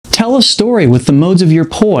Tell a story with the modes of your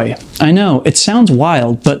Poi. I know, it sounds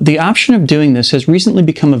wild, but the option of doing this has recently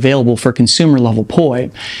become available for consumer-level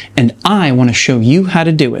Poi, and I want to show you how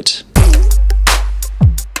to do it.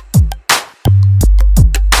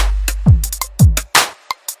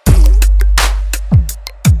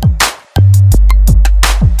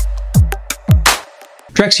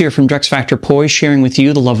 Drex here from Drex Factor Poi, sharing with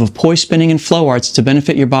you the love of Poi spinning and flow arts to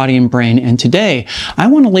benefit your body and brain. And today, I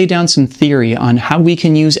want to lay down some theory on how we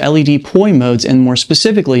can use LED Poi modes, and more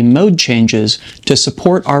specifically, mode changes, to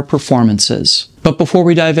support our performances. But before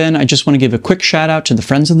we dive in, I just want to give a quick shout out to the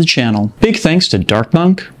friends of the channel. Big thanks to Dark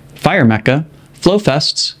Monk, Fire Mecha,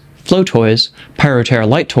 Flowfests, Flowtoys, Pyroterra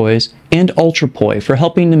Light Toys, and Ultra Poi for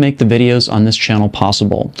helping to make the videos on this channel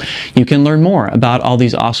possible. You can learn more about all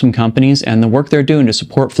these awesome companies and the work they're doing to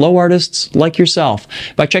support flow artists like yourself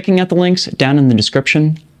by checking out the links down in the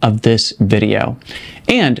description of this video.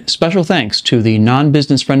 And special thanks to the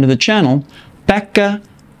non-business friend of the channel, Pekka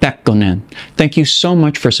Pekkonen. Thank you so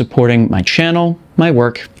much for supporting my channel, my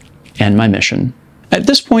work, and my mission. At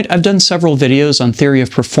this point, I've done several videos on theory of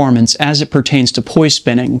performance as it pertains to Poi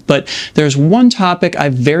spinning, but there's one topic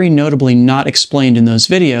I've very notably not explained in those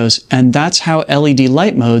videos, and that's how LED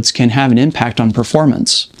light modes can have an impact on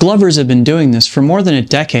performance. Glovers have been doing this for more than a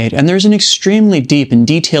decade, and there's an extremely deep and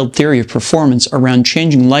detailed theory of performance around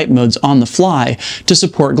changing light modes on the fly to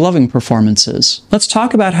support gloving performances. Let's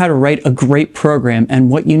talk about how to write a great program and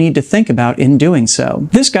what you need to think about in doing so.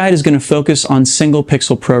 This guide is going to focus on single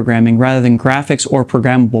pixel programming rather than graphics or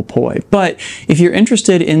programmable Poi, but if you're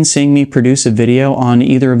interested in seeing me produce a video on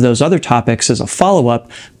either of those other topics as a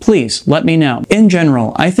follow-up, please let me know. In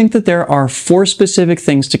general, I think that there are 4 specific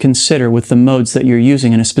things to consider with the modes that you're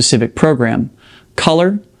using in a specific program: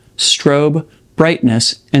 color, strobe,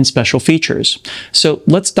 brightness, and special features. So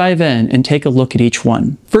let's dive in and take a look at each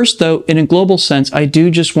one. First though, in a global sense, I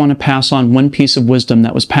do just want to pass on one piece of wisdom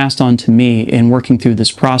that was passed on to me in working through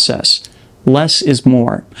this process. Less is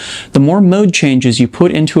more. The more mode changes you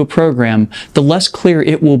put into a program, the less clear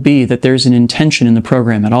it will be that there's an intention in the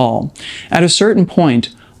program at all. At a certain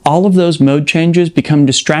point, all of those mode changes become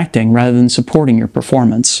distracting rather than supporting your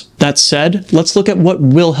performance. That said, let's look at what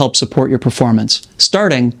will help support your performance,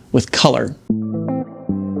 starting with color.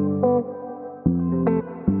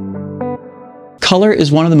 Color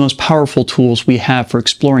is one of the most powerful tools we have for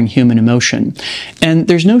exploring human emotion, and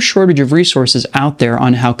there's no shortage of resources out there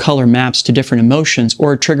on how color maps to different emotions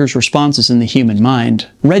or triggers responses in the human mind.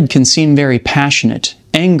 Red can seem very passionate,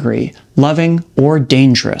 angry, loving, or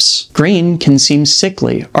dangerous. Green can seem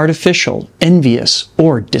sickly, artificial, envious,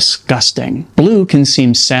 or disgusting. Blue can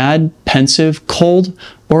seem sad, pensive, cold,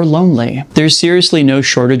 or lonely. There's seriously no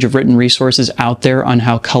shortage of written resources out there on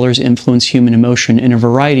how colors influence human emotion in a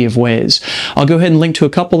variety of ways. I'll go ahead and link to a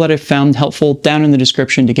couple that I've found helpful down in the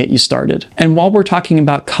description to get you started. And while we're talking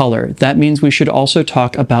about color, that means we should also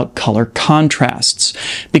talk about color contrasts.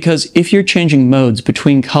 Because if you're changing modes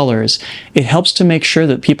between colors, it helps to make sure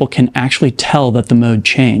that people can actually tell that the mode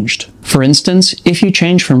changed. For instance, if you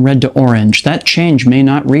change from red to orange, that change may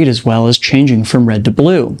not read as well as changing from red to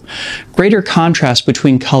blue. Greater contrast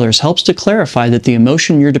between colors helps to clarify that the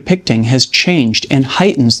emotion you're depicting has changed and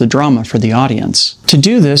heightens the drama for the audience. To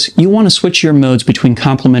do this, you want to switch your modes between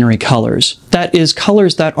complementary colors. That is,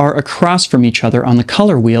 colors that are across from each other on the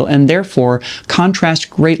color wheel and therefore contrast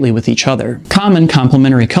greatly with each other. Common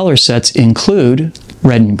complementary color sets include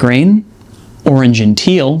red and green, orange and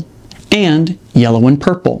teal, and yellow and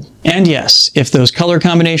purple. And yes, if those color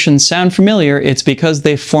combinations sound familiar, it's because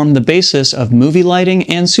they form the basis of movie lighting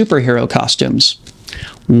and superhero costumes.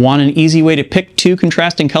 Want an easy way to pick 2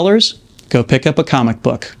 contrasting colors? Go pick up a comic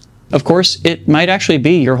book. Of course, it might actually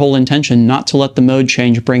be your whole intention not to let the mode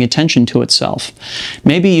change bring attention to itself.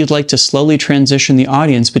 Maybe you'd like to slowly transition the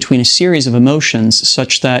audience between a series of emotions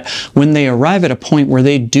such that when they arrive at a point where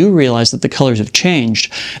they do realize that the colors have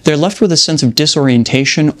changed, they're left with a sense of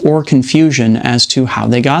disorientation or confusion as to how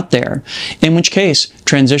they got there. In which case,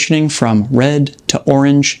 transitioning from red to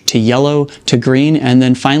orange to yellow to green and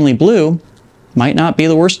then finally blue might not be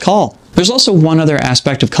the worst call. There's also one other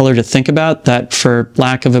aspect of color to think about that, for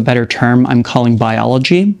lack of a better term, I'm calling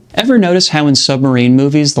biology. Ever notice how in submarine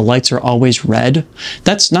movies the lights are always red?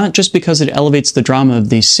 That's not just because it elevates the drama of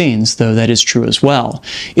these scenes, though that is true as well.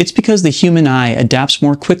 It's because the human eye adapts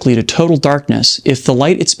more quickly to total darkness if the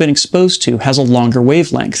light it's been exposed to has a longer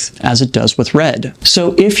wavelength, as it does with red.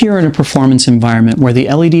 So if you're in a performance environment where the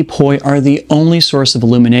LED Poi are the only source of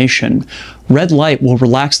illumination, red light will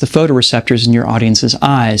relax the photoreceptors in your audience's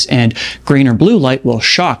eyes, and green or blue light will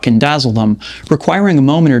shock and dazzle them, requiring a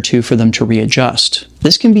moment or two for them to readjust.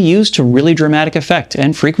 This can be be used to really dramatic effect,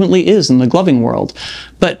 and frequently is in the gloving world.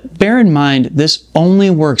 But bear in mind, this only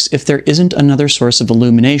works if there isn't another source of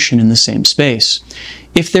illumination in the same space.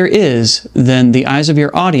 If there is, then the eyes of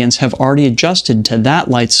your audience have already adjusted to that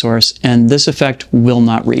light source, and this effect will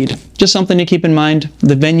not read. Just something to keep in mind.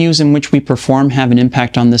 The venues in which we perform have an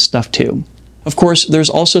impact on this stuff too. Of course, there's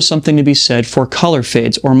also something to be said for color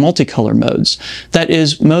fades or multicolor modes. That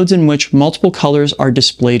is, modes in which multiple colors are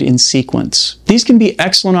displayed in sequence. These can be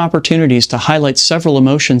excellent opportunities to highlight several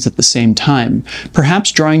emotions at the same time,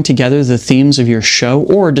 perhaps drawing together the themes of your show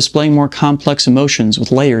or displaying more complex emotions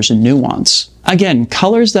with layers and nuance. Again,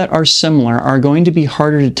 colors that are similar are going to be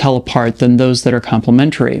harder to tell apart than those that are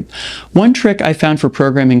complementary. One trick I found for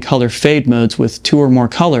programming color fade modes with 2 or more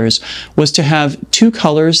colors was to have 2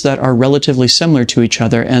 colors that are relatively similar to each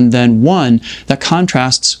other and then one that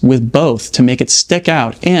contrasts with both to make it stick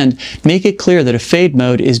out and make it clear that a fade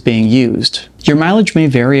mode is being used. Your mileage may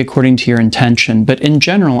vary according to your intention, but in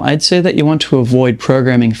general, I'd say that you want to avoid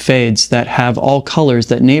programming fades that have all colors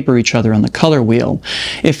that neighbor each other on the color wheel.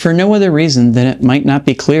 If for no other reason, then it might not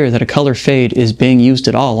be clear that a color fade is being used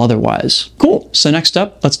at all otherwise. Cool, so next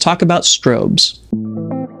up, let's talk about strobes.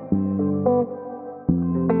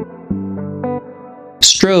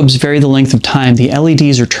 Strobes vary the length of time the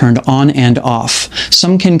LEDs are turned on and off.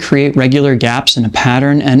 Some can create regular gaps in a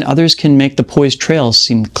pattern, and others can make the poised trails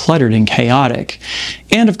seem cluttered and chaotic.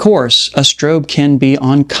 And of course, a strobe can be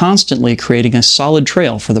on constantly creating a solid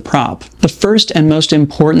trail for the prop. The first and most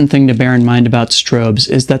important thing to bear in mind about strobes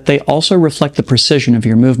is that they also reflect the precision of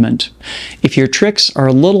your movement. If your tricks are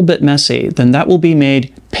a little bit messy, then that will be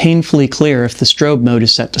made painfully clear if the strobe mode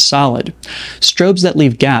is set to solid. Strobes that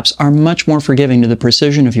leave gaps are much more forgiving to the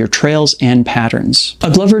precision of your trails and patterns.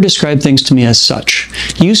 A glover described things to me as such.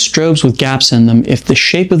 Use strobes with gaps in them if the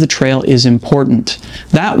shape of the trail is important.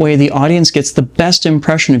 That way the audience gets the best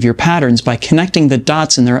impression of your patterns by connecting the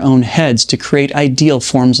dots in their own heads to create ideal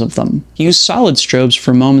forms of them. Use solid strobes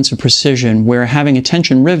for moments of precision where having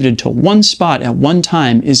attention riveted to one spot at one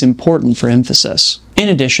time is important for emphasis. In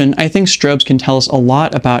addition, I think strobes can tell us a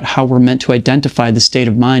lot about how we're meant to identify the state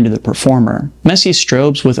of mind of the performer. Messy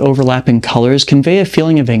strobes with overlapping colors convey a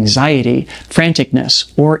feeling of anxiety,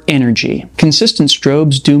 franticness, or energy. Consistent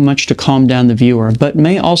strobes do much to calm down the viewer, but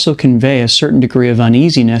may also convey a certain degree of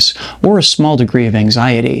uneasiness or a small degree of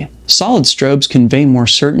anxiety. Solid strobes convey more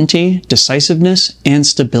certainty, decisiveness, and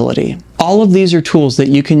stability. All of these are tools that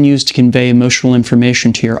you can use to convey emotional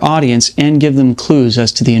information to your audience and give them clues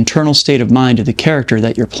as to the internal state of mind of the character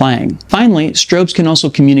that you're playing. Finally, strobes can also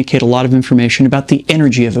communicate a lot of information about the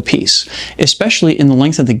energy of a piece, especially in the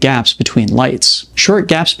length of the gaps between lights. Short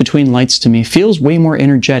gaps between lights to me feels way more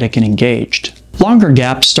energetic and engaged. Longer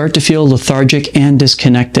gaps start to feel lethargic and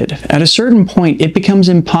disconnected. At a certain point, it becomes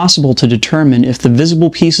impossible to determine if the visible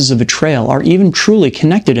pieces of a trail are even truly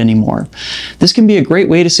connected anymore. This can be a great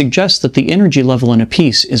way to suggest that the energy level in a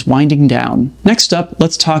piece is winding down. Next up,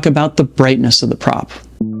 let's talk about the brightness of the prop.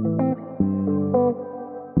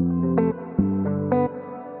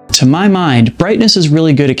 To my mind, brightness is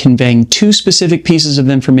really good at conveying 2 specific pieces of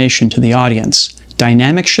information to the audience: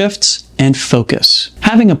 dynamic shifts and focus.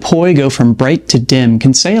 Having a poi go from bright to dim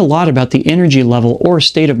can say a lot about the energy level or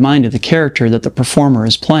state of mind of the character that the performer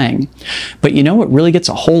is playing. But you know what really gets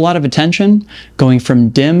a whole lot of attention? Going from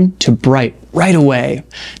dim to bright right away.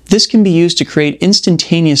 This can be used to create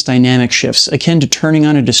instantaneous dynamic shifts akin to turning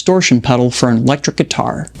on a distortion pedal for an electric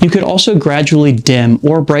guitar. You could also gradually dim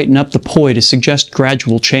or brighten up the poi to suggest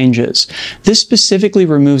gradual changes. This specifically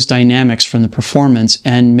removes dynamics from the performance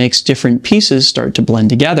and makes different pieces start to blend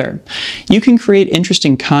together. You can create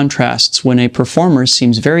interesting contrasts when a performer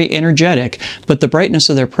seems very energetic, but the brightness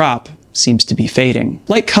of their prop seems to be fading.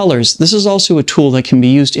 Like colors, this is also a tool that can be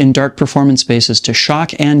used in dark performance spaces to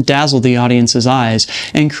shock and dazzle the audience's eyes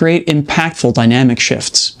and create impactful dynamic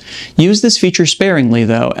shifts. Use this feature sparingly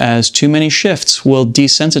though, as too many shifts will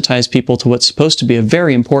desensitize people to what's supposed to be a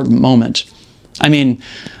very important moment. I mean,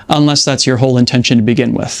 unless that's your whole intention to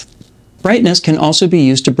begin with. Brightness can also be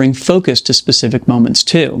used to bring focus to specific moments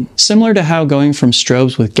too. Similar to how going from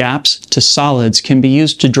strobes with gaps to solids can be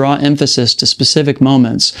used to draw emphasis to specific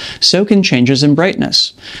moments, so can changes in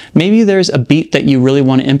brightness. Maybe there's a beat that you really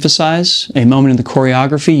want to emphasize, a moment in the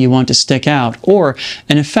choreography you want to stick out, or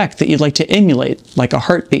an effect that you'd like to emulate, like a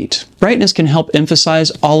heartbeat. Brightness can help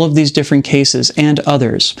emphasize all of these different cases and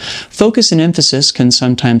others. Focus and emphasis can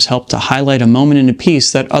sometimes help to highlight a moment in a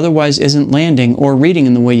piece that otherwise isn't landing or reading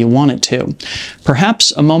in the way you want it to.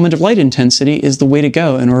 Perhaps a moment of light intensity is the way to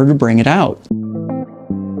go in order to bring it out.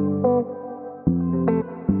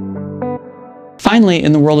 Finally,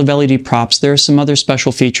 in the world of LED props, there are some other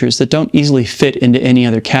special features that don't easily fit into any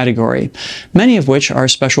other category, many of which are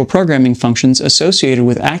special programming functions associated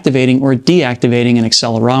with activating or deactivating an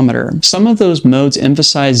accelerometer. Some of those modes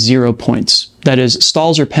emphasize 0 points, that is,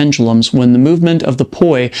 stalls or pendulums when the movement of the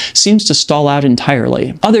poi seems to stall out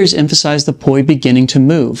entirely. Others emphasize the poi beginning to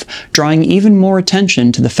move, drawing even more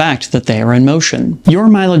attention to the fact that they are in motion. Your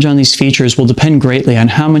mileage on these features will depend greatly on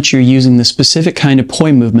how much you're using the specific kind of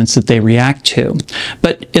poi movements that they react to.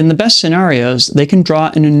 But in the best scenarios, they can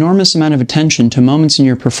draw an enormous amount of attention to moments in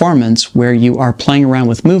your performance where you are playing around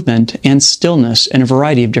with movement and stillness in a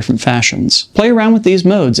variety of different fashions. Play around with these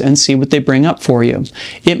modes and see what they bring up for you.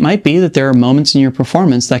 It might be that there are moments in your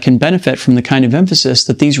performance that can benefit from the kind of emphasis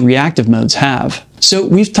that these reactive modes have. So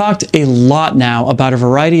we've talked a lot now about a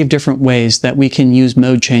variety of different ways that we can use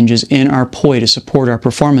mode changes in our poi to support our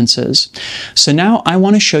performances. So now I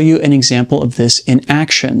want to show you an example of this in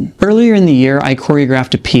action. Earlier in the year, I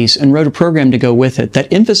choreographed a piece and wrote a program to go with it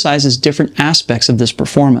that emphasizes different aspects of this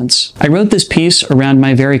performance. I wrote this piece around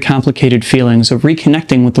my very complicated feelings of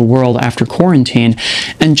reconnecting with the world after quarantine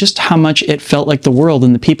and just how much it felt like the world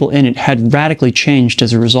and the people in it had radically changed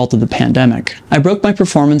as a result of the pandemic. I broke my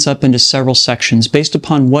performance up into several sections based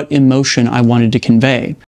upon what emotion I wanted to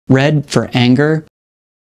convey. Red for anger,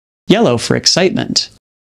 yellow for excitement,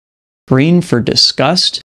 green for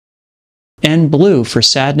disgust, and blue for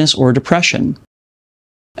sadness or depression.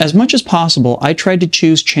 As much as possible, I tried to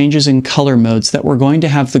choose changes in color modes that were going to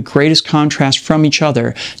have the greatest contrast from each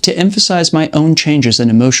other to emphasize my own changes in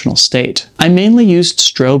emotional state. I mainly used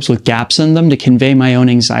strobes with gaps in them to convey my own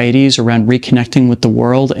anxieties around reconnecting with the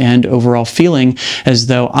world and overall feeling as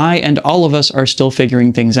though I and all of us are still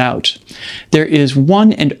figuring things out. There is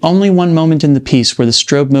one and only one moment in the piece where the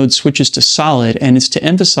strobe mode switches to solid, and it's to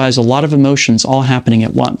emphasize a lot of emotions all happening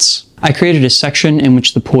at once. I created a section in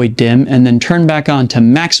which the poi dim and then turn back on to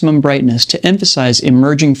maximum brightness to emphasize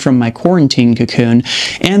emerging from my quarantine cocoon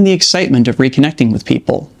and the excitement of reconnecting with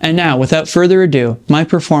people. And now, without further ado, my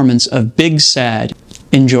performance of Big Sad.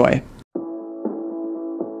 Enjoy.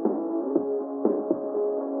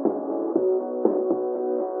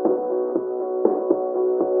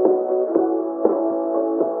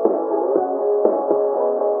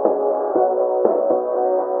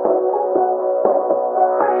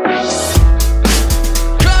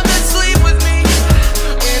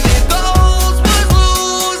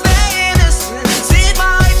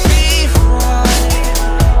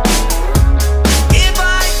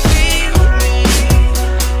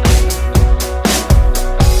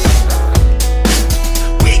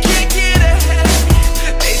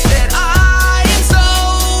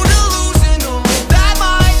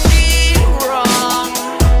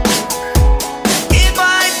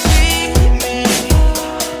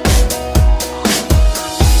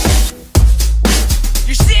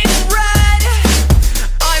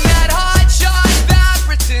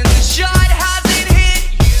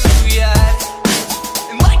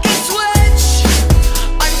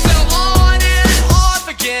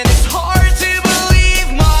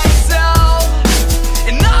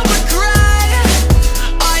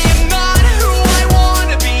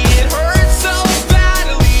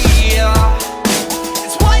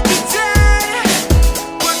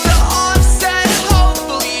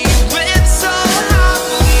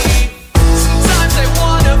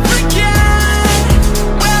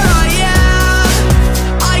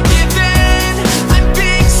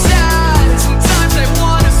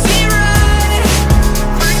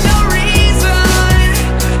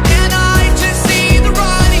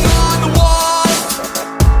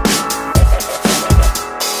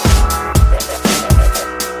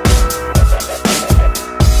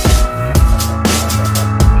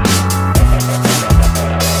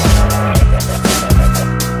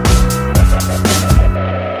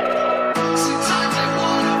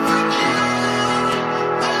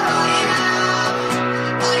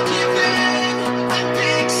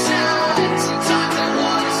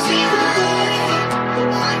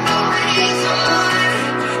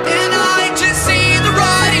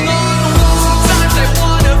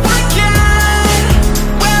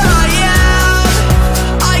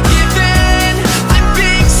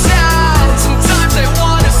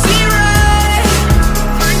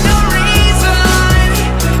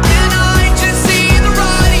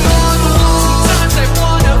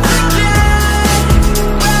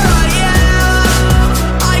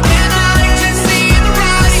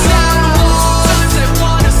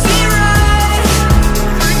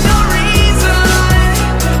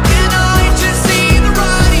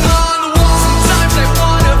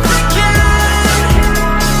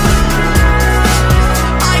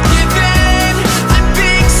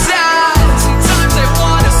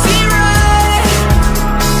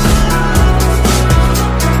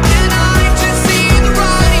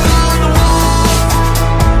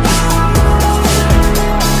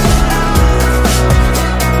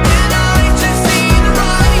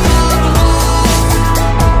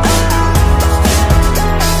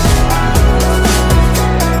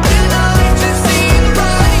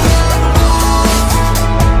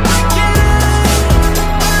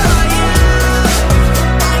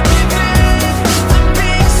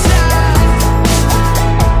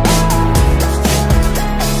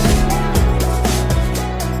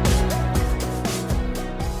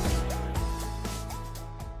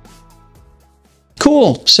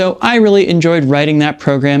 Cool! So I really enjoyed writing that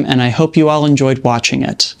program, and I hope you all enjoyed watching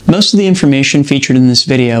it. Most of the information featured in this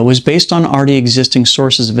video was based on already existing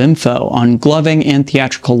sources of info on gloving and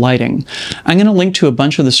theatrical lighting. I'm going to link to a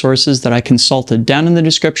bunch of the sources that I consulted down in the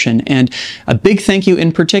description, and a big thank you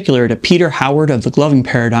in particular to Peter Howard of the Gloving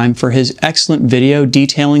Paradigm for his excellent video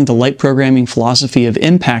detailing the light programming philosophy of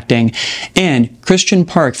impacting, and Kristian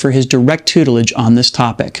Park for his direct tutelage on this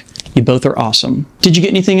topic. You both are awesome. Did you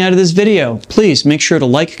get anything out of this video? Please make sure to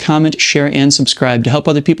like, comment, share, and subscribe to help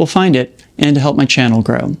other people find it and to help my channel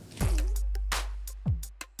grow.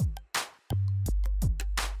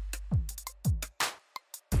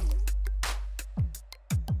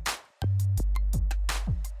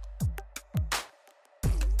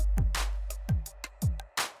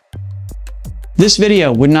 This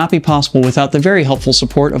video would not be possible without the very helpful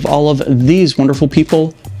support of all of these wonderful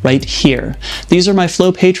people right here. These are my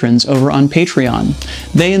Flow patrons over on Patreon.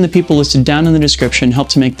 They and the people listed down in the description help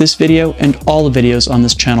to make this video and all the videos on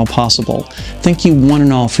this channel possible. Thank you one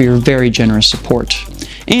and all for your very generous support.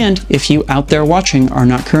 And if you out there watching are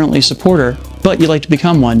not currently a supporter, but you'd like to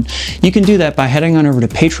become one, you can do that by heading on over to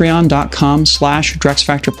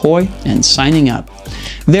patreon.com/DrexFactorPoi and signing up.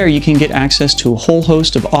 There you can get access to a whole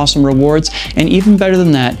host of awesome rewards, and even better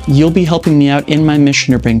than that, you'll be helping me out in my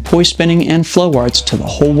mission to bring poi spinning and flow arts to the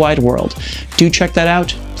whole wide world. Do check that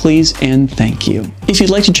out, please, and thank you. If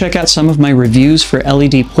you'd like to check out some of my reviews for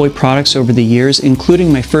LED Poi products over the years,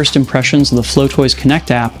 including my first impressions of the Flowtoys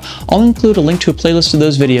Connect app, I'll include a link to a playlist of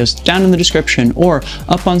those videos down in the description or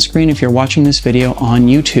up on screen if you're watching this video on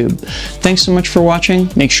YouTube. Thanks so much for watching.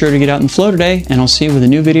 Make sure to get out and flow today, and I'll see you with a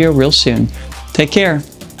new video real soon. Take care.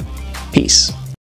 Peace.